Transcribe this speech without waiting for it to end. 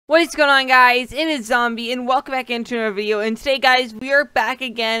What is going on, guys? It is Zombie, and welcome back into another video. And today, guys, we are back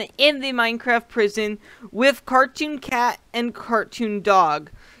again in the Minecraft prison with Cartoon Cat and Cartoon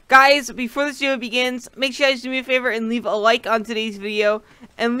Dog. Guys, before this video begins, make sure you guys do me a favor and leave a like on today's video,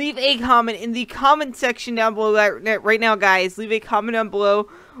 and leave a comment in the comment section down below right now, guys. Leave a comment down below.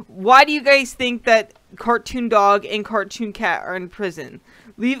 Why do you guys think that Cartoon Dog and Cartoon Cat are in prison?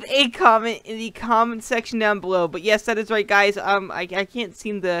 Leave a comment in the comment section down below. But yes, that is right, guys. I can't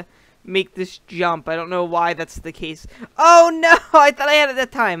seem to make this jump. I don't know why that's the case. Oh no, I thought I had it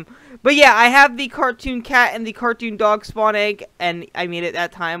that time. But yeah, I have the Cartoon Cat and the Cartoon Dog spawn egg, and I made it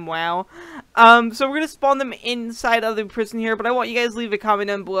that time. Wow. So we're gonna spawn them inside of the prison here. But I want you guys to leave a comment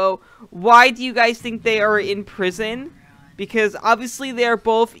down below. Why do you guys think they are in prison? Because obviously they are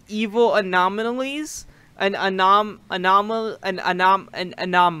both evil anomalies. Anomalies.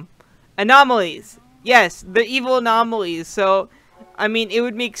 Yes, the evil anomalies. So, I mean, it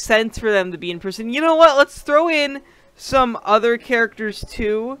would make sense for them to be in prison. You know what? Let's throw in some other characters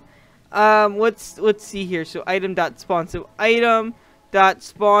too. Let's see here. So item.spawn. So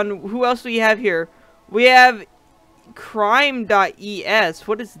item.spawn. Who else do we have here? We have crime.es.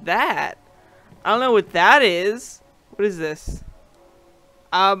 What is that? I don't know what that is. What is this?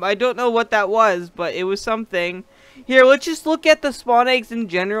 I don't know what that was, but it was something. Here, let's just look at the spawn eggs in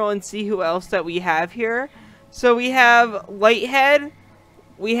general and see who else that we have here. So we have Lighthead,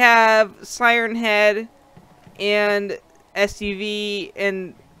 we have Siren Head, and SUV,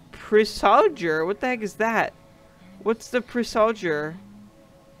 and Presager. What the heck is that? What's the Presager?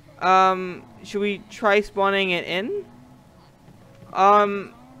 Should we try spawning it in? I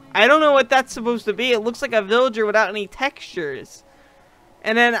don't know what that's supposed to be. It looks like a villager without any textures.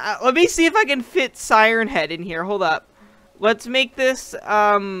 And then, let me see if I can fit Siren Head in here. Hold up. Let's make this,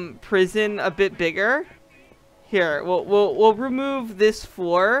 prison a bit bigger. Here, we'll remove this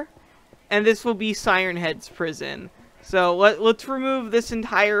floor. And this will be Siren Head's prison. So, let's remove this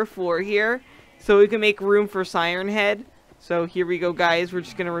entire floor here. So we can make room for Siren Head. So, here we go, guys. We're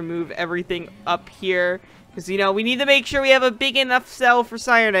just gonna remove everything up here. Because, you know, we need to make sure we have a big enough cell for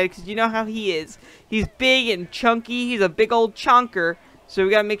Siren Head. Because you know how he is. He's big and chunky. He's a big old chunker. So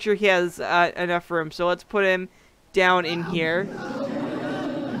we gotta make sure he has enough room. So let's put him down in here.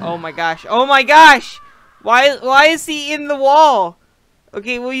 Oh my gosh. Oh my gosh! Why is he in the wall?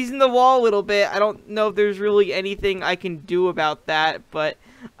 Okay, well, he's in the wall a little bit. I don't know if there's really anything I can do about that. But,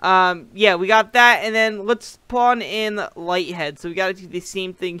 yeah, we got that. And then let's spawn in Lighthead. So we gotta do the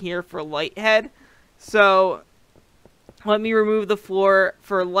same thing here for Lighthead. So, let me remove the floor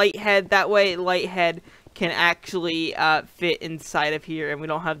for Lighthead. That way, Lighthead can actually fit inside of here, and we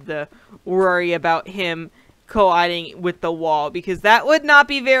don't have to worry about him colliding with the wall, because that would not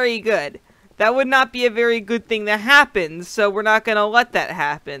be very good. That would not be a very good thing that happens, so we're not going to let that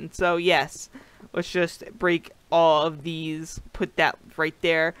happen. So yes, let's just break all of these, put that right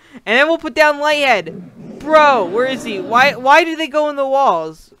there, and then we'll put down Lighthead. Bro, where is he? Why do they go in the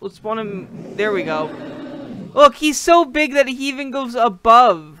walls? Let's spawn him. There we go. Look, he's so big that he even goes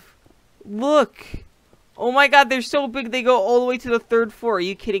above. Look. Oh my god, they're so big they go all the way to the 3rd floor. Are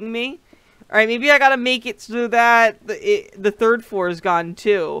you kidding me? Alright, maybe I gotta make it so that the 3rd floor is gone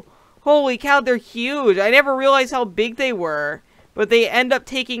too. Holy cow, they're huge. I never realized how big they were. But they end up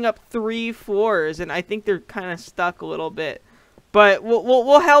taking up 3 floors, and I think they're kind of stuck a little bit. But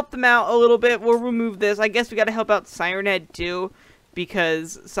we'll help them out a little bit. We'll remove this. I guess we gotta help out Siren Head too,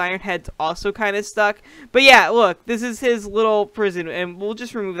 because Siren Head's also kind of stuck. But yeah, look, this is his little prison, and we'll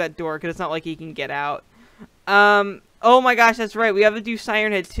just remove that door because it's not like he can get out. Oh my gosh, that's right. We have to do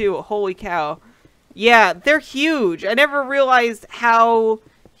Siren Head too. Holy cow. Yeah, they're huge. I never realized how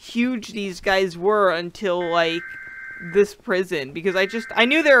huge these guys were until, like, this prison. Because I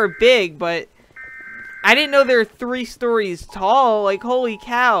knew they were big, but I didn't know they were 3 stories tall. Like, holy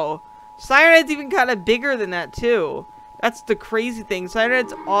cow. Siren Head's even kind of bigger than that too. That's the crazy thing. Siren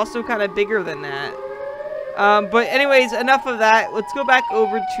Head's also kind of bigger than that. But anyways, enough of that. Let's go back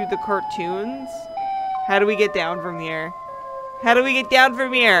over to the cartoons. How do we get down from here? How do we get down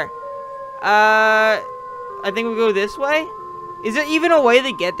from here? I think we go this way? Is there even a way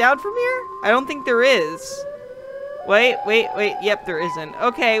to get down from here? I don't think there is. Wait. Yep, there isn't.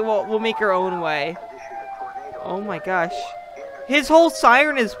 Okay, well, we'll make our own way. Oh my gosh. His whole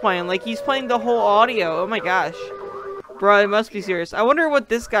siren is playing. Like, he's playing the whole audio. Oh my gosh. Bro, it must be serious. I wonder what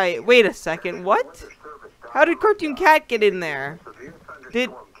this guy... Wait a second. What? How did Cartoon Cat get in there?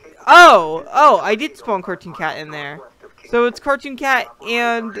 Oh, I did spawn Cartoon Cat in there. So it's Cartoon Cat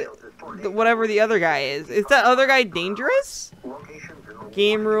and whatever the other guy is. Is that other guy dangerous?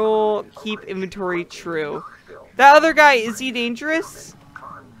 Game rule, keep inventory true. That other guy, is he dangerous?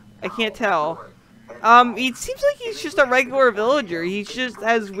 I can't tell. It seems like he's just a regular villager. He just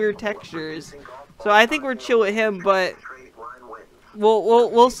has weird textures. So I think we're chill with him, but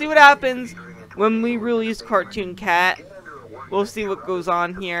we'll see what happens when we release Cartoon Cat. We'll see what goes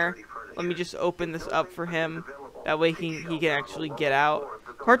on here. Let me just open this up for him. That way he can actually get out.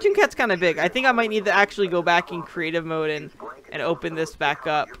 Cartoon Cat's kind of big. I think I might need to actually go back in creative mode and open this back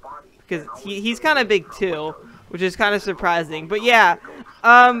up. Because he's kind of big too, which is kind of surprising. But yeah,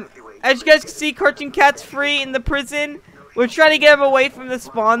 as you guys can see, Cartoon Cat's free in the prison. We're trying to get him away from the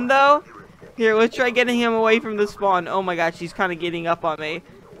spawn though. Here, let's try getting him away from the spawn. Oh my gosh, he's kind of getting up on me.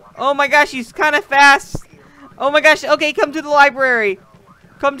 Oh my gosh, he's kind of fast. Oh my gosh, okay, come to the library.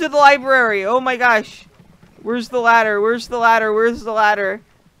 Come to the library. Oh my gosh. Where's the ladder? Where's the ladder? Where's the ladder?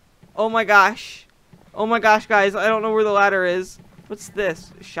 Oh my gosh. Oh my gosh, guys, I don't know where the ladder is. What's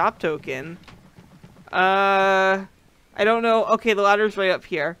this? Shop token. I don't know. Okay, the ladder's right up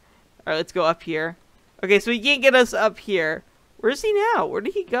here. Alright, let's go up here. Okay, so he can't get us up here. Where's he now? Where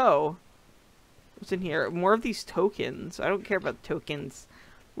did he go? What's in here? More of these tokens. I don't care about tokens.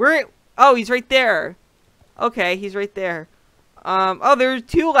 Where? Oh, he's right there. Okay, he's right there. Oh, there's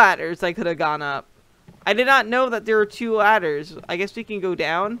 2 ladders I could have gone up. I did not know that there were 2 ladders. I guess we can go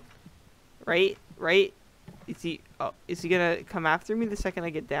down. Right? Right? Is he gonna come after me the second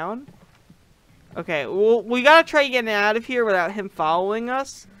I get down? Okay, well, we gotta try getting out of here without him following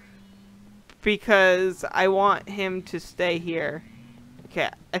us. Because I want him to stay here. Okay,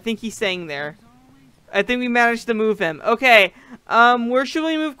 I think he's staying there. I think we managed to move him. Okay, where should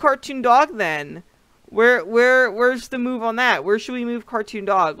we move Cartoon Dog then? Where's the move on that? Where should we move Cartoon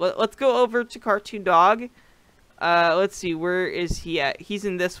Dog? Let's go over to Cartoon Dog. Let's see, where is he at? He's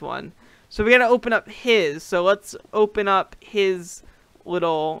in this one. So we gotta open up his. So let's open up his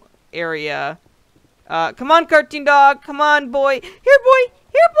little area. Come on, Cartoon Dog. Come on, boy. Here, boy.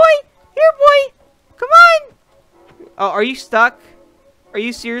 Here, boy. Here, boy. Come on. Oh, are you stuck? Are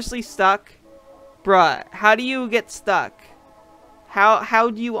you seriously stuck? Bruh, how do you get stuck? How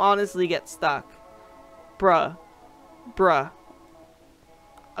do you honestly get stuck? Bruh. Bruh.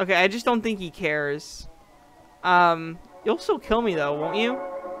 Okay, I just don't think he cares. You'll still kill me though, won't you?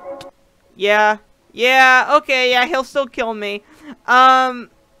 Yeah. Yeah, okay, yeah, he'll still kill me. Well,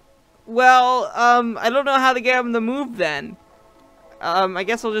 I don't know how to get him to move then. I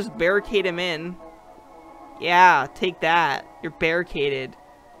guess I'll just barricade him in. Yeah, take that. You're barricaded.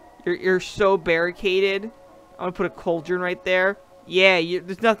 You're so barricaded. I'm gonna put a cauldron right there. Yeah,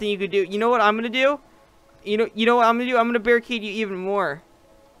 there's nothing you could do. You know what I'm gonna do? You know what I'm gonna do? I'm gonna barricade you even more.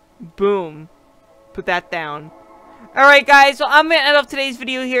 Boom. Put that down. Alright guys, so I'm gonna end up today's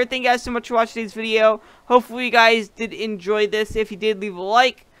video here. Thank you guys so much for watching today's video. Hopefully you guys did enjoy this. If you did, leave a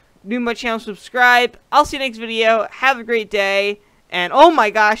like. New to my channel, subscribe. I'll see you next video. Have a great day. And oh my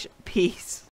gosh, peace.